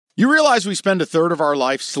You realize we spend a third of our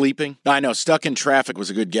life sleeping? I know, stuck in traffic was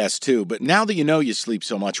a good guess too, but now that you know you sleep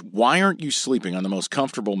so much, why aren't you sleeping on the most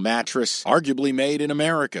comfortable mattress arguably made in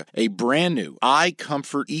America? A brand new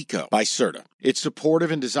iComfort Eco by Serta. It's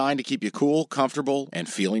supportive and designed to keep you cool, comfortable, and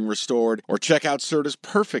feeling restored. Or check out Serta's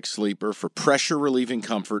Perfect Sleeper for pressure-relieving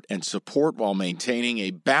comfort and support while maintaining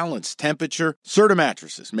a balanced temperature. Serta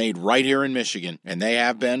mattresses made right here in Michigan, and they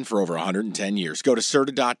have been for over 110 years. Go to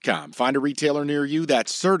Serta.com. Find a retailer near you.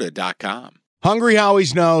 That's Serta.com. Hungry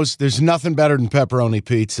Howie's knows there's nothing better than pepperoni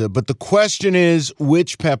pizza, but the question is,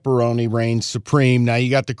 which pepperoni reigns supreme? Now,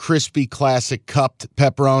 you got the crispy, classic cupped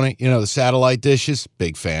pepperoni, the satellite dishes.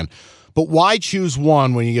 Big fan. But why choose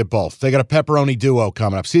one when you get both? They got a pepperoni duo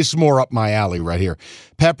coming up. See, this is more up my alley right here.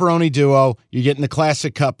 Pepperoni duo, you're getting the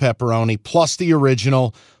classic cup pepperoni, plus the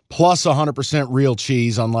original, plus 100% real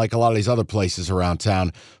cheese, unlike a lot of these other places around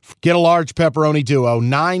town. Get a large pepperoni duo,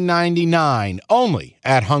 $9.99, only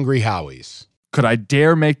at Hungry Howie's. Could I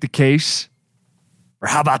dare make the case? Or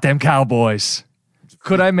how about them Cowboys?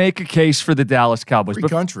 Could I make a case for the Dallas Cowboys? Free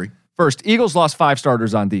country. First, Eagles lost 5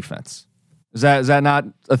 starters on defense. Is that not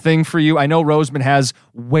a thing for you? I know Roseman has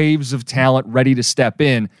waves of talent ready to step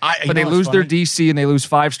in, but they lose their DC and they lose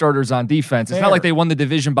 5 starters on defense. It's not like they won the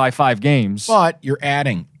division by 5 games. But you're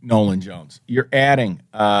adding Nolan Jones. You're adding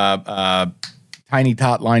tiny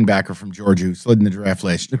tot linebacker from Georgia who slid in the draft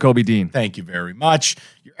last year. Nakobe Dean. Thank you very much.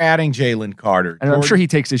 You're adding Jalen Carter. And I'm sure he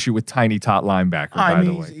takes issue with tiny tot linebacker, by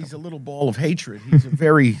the way. He's a little ball of hatred. He's a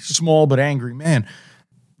very small but angry man.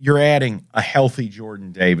 You're adding a healthy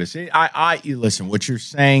Jordan Davis. You listen, what you're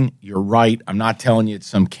saying, you're right. I'm not telling you it's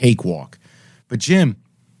some cakewalk. But, Jim,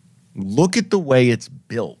 look at the way it's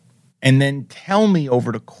built. And then tell me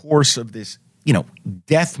over the course of this,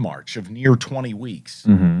 death march of near 20 weeks,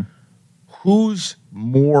 who's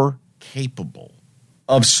more capable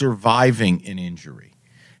of surviving an injury?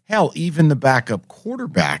 Hell, even the backup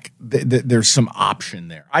quarterback, there's some option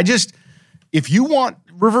there. If you want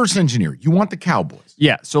reverse engineer, you want the Cowboys.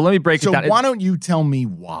 Yeah, so let me break it down. So why don't you tell me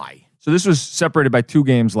why? So this was separated by 2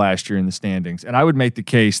 games last year in the standings, and I would make the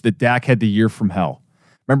case that Dak had the year from hell.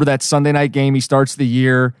 Remember that Sunday night game? He starts the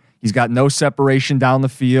year. He's got no separation down the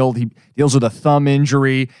field. He deals with a thumb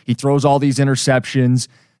injury. He throws all these interceptions.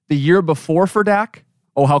 The year before for Dak,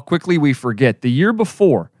 how quickly we forget. The year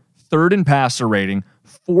before, 3rd in passer rating,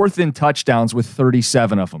 4th in touchdowns with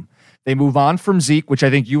 37 of them. They move on from Zeke, which I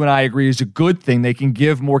think you and I agree is a good thing. They can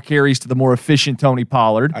give more carries to the more efficient Tony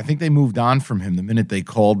Pollard. I think they moved on from him the minute they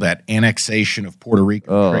called that annexation of Puerto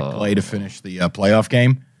Rico trick play to finish the playoff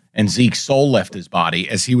game. And Zeke's soul left his body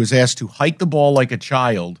as he was asked to hike the ball like a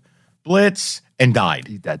child, blitz, and died.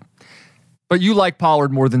 He's dead. But you like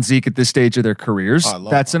Pollard more than Zeke at this stage of their careers.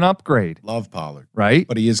 That's an upgrade. Love Pollard. Right?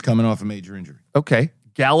 But he is coming off a major injury. Okay.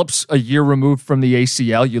 Gallup's a year removed from the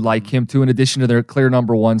ACL. You like him too, in addition to their clear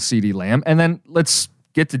number 1, CeeDee Lamb. And then let's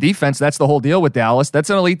get to defense. That's the whole deal with Dallas. That's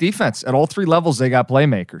an elite defense. At all 3 levels, they got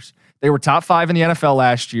playmakers. They were top 5 in the NFL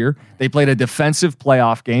last year. They played a defensive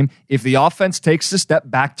playoff game. If the offense takes a step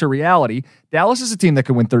back to reality, Dallas is a team that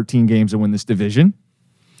can win 13 games and win this division.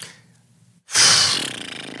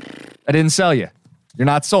 I didn't sell you. You're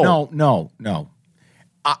not sold. No.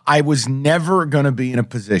 I was never going to be in a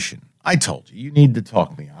position. I told you, you need to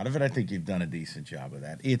talk me out of it. I think you've done a decent job of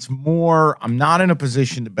that. It's more, I'm not in a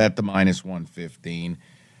position to bet the minus 115.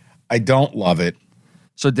 I don't love it.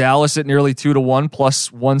 So Dallas at nearly 2-1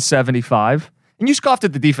 plus 175. And you scoffed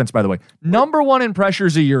at the defense, by the way. Number 1 in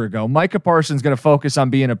pressures a year ago. Micah Parsons going to focus on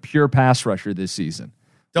being a pure pass rusher this season.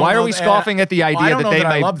 Why are we scoffing at the idea that they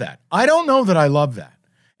might? I love that. I don't know that I love that.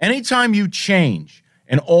 Anytime you change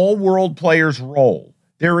an all-world player's role,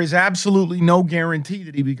 there is absolutely no guarantee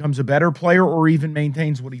that he becomes a better player or even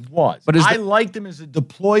maintains what he was. But I liked him as a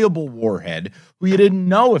deployable warhead who you didn't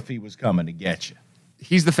know if he was coming to get you.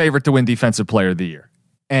 He's the favorite to win Defensive Player of the Year.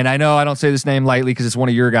 And I know I don't say this name lightly because it's one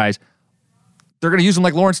of your guys. They're going to use him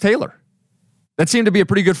like Lawrence Taylor. That seemed to be a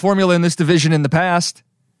pretty good formula in this division in the past.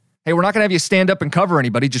 Hey, we're not going to have you stand up and cover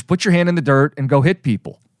anybody. Just put your hand in the dirt and go hit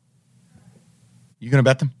people. You going to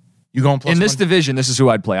bet them? You going plus in this division? This is who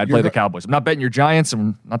I'd play. I'd play the Cowboys. I'm not betting your Giants.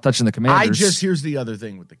 I'm not touching the Commanders. Here's the other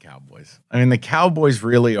thing with the Cowboys. I mean, the Cowboys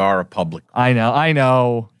really are a public. I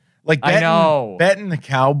know. Betting the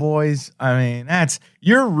Cowboys. I mean,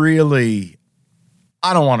 you're really.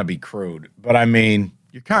 I don't want to be crude, but I mean,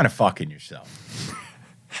 you're kind of fucking yourself.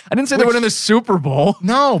 I didn't say they're winning the Super Bowl.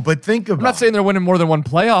 No, but think about. I'm not saying they're winning more than one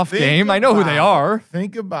playoff game. I know who they are.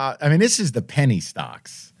 Think about. I mean, this is the penny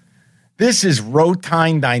stocks. This is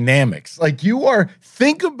Rotine Dynamics.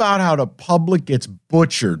 Think about how the public gets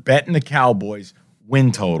butchered betting the Cowboys,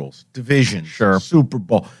 win totals, division, sure, Super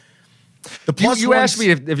Bowl. The plus You asked me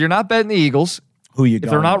if you're not betting the Eagles, who you if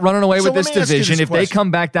they're not running away with this division, if they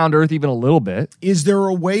come back down to earth even a little bit. Is there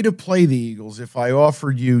a way to play the Eagles if I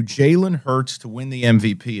offered you Jalen Hurts to win the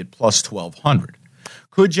MVP at plus 1,200?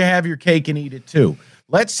 Could you have your cake and eat it too?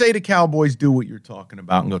 Let's say the Cowboys do what you're talking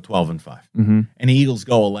about and go 12-5, and the Eagles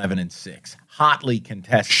go 11-6, hotly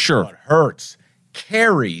contested. Sure, but Hurts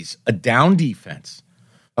carries a down defense.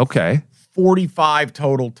 Okay, 45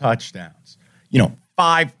 total touchdowns.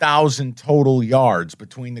 5,000 total yards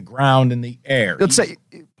between the ground and the air. Let's say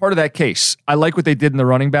part of that case, I like what they did in the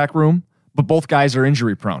running back room, but both guys are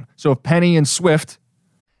injury prone. So if Penny and Swift.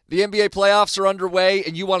 The NBA playoffs are underway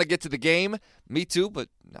and you want to get to the game? Me too, but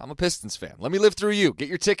I'm a Pistons fan. Let me live through you. Get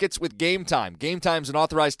your tickets with Game Time. Game Time's an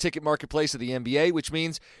authorized ticket marketplace of the NBA, which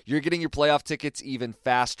means you're getting your playoff tickets even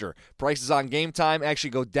faster. Prices on Game Time actually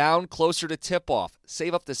go down closer to tip-off.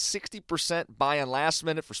 Save up to 60% buying last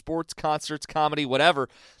minute for sports, concerts, comedy, whatever.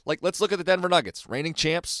 Like, let's look at the Denver Nuggets. Reigning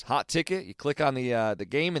champs, hot ticket. You click on the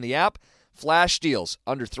game in the app. Flash deals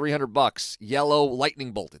under $300. Yellow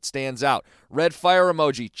lightning bolt, it stands out. Red fire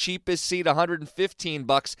emoji, cheapest seat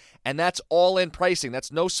 $115, and that's all in pricing. That's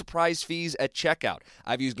no surprise fees at checkout.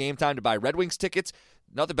 I've used Game Time to buy Red Wings tickets.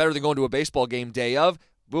 Nothing better than going to a baseball game day of.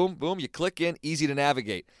 Boom, boom, you click in, easy to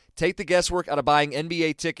navigate. Take the guesswork out of buying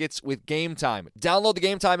NBA tickets with Game Time. Download the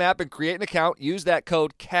Game Time app and create an account. Use that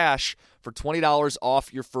code CASH for $20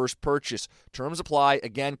 off your first purchase. Terms apply.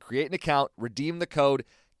 Again, create an account, redeem the code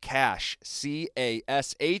CASH,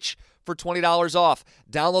 CASH, for $20 off.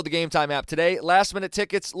 Download the Game Time app today. Last minute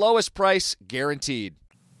tickets, lowest price guaranteed.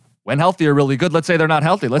 When healthy are really good. Let's say they're not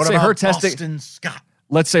healthy. Let's say Hurts has to. Scott?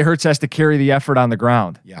 Let's say Hurts has to carry the effort on the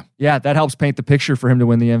ground. Yeah, that helps paint the picture for him to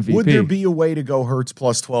win the MVP. Would there be a way to go Hurts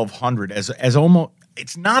plus 1,200 as almost?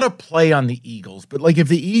 It's not a play on the Eagles, but like if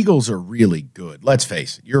the Eagles are really good, let's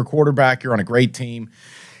face it, you're a quarterback, you're on a great team,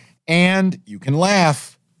 and you can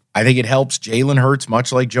laugh. I think it helps Jalen Hurts,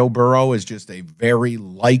 much like Joe Burrow, is just a very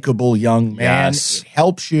likable young man. Yes. It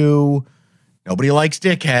helps you. Nobody likes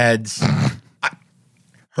dickheads.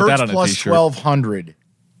 Hurts plus 1,200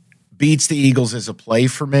 beats the Eagles as a play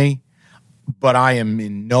for me, but I am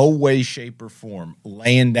in no way, shape, or form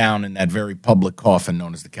laying down in that very public coffin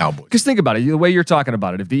known as the Cowboys. Because think about it, the way you're talking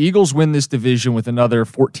about it, if the Eagles win this division with another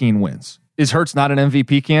 14 wins, is Hurts not an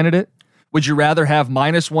MVP candidate? Would you rather have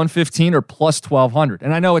minus 115 or plus 1,200?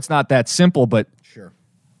 And I know it's not that simple, but sure,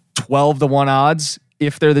 12-1 odds.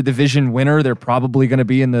 If they're the division winner, they're probably going to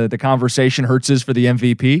be in the conversation. Hurts is for the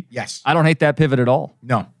MVP. Yes. I don't hate that pivot at all.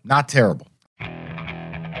 No, not terrible.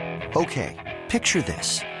 Okay, picture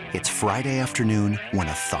this. It's Friday afternoon when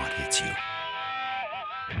a thought hits you.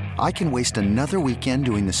 I can waste another weekend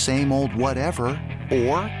doing the same old whatever,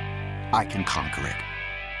 or I can conquer it.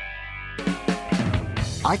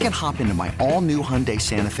 I can hop into my all-new Hyundai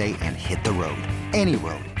Santa Fe and hit the road. Any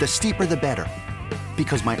road. The steeper, the better.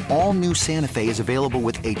 Because my all-new Santa Fe is available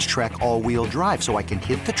with H-Track all-wheel drive, so I can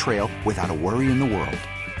hit the trail without a worry in the world.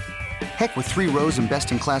 Heck, with 3 rows and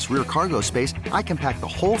best-in-class rear cargo space, I can pack the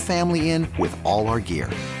whole family in with all our gear.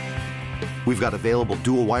 We've got available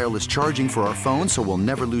dual wireless charging for our phones, so we'll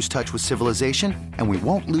never lose touch with civilization, and we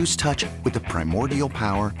won't lose touch with the primordial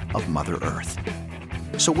power of Mother Earth.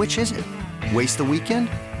 So which is it? Waste the weekend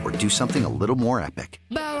or do something a little more epic?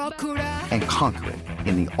 And conquer it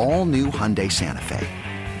in the all-new Hyundai Santa Fe.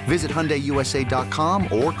 Visit HyundaiUSA.com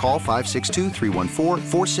or call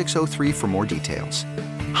 562-314-4603 for more details.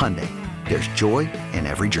 Hyundai, there's joy in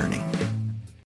every journey.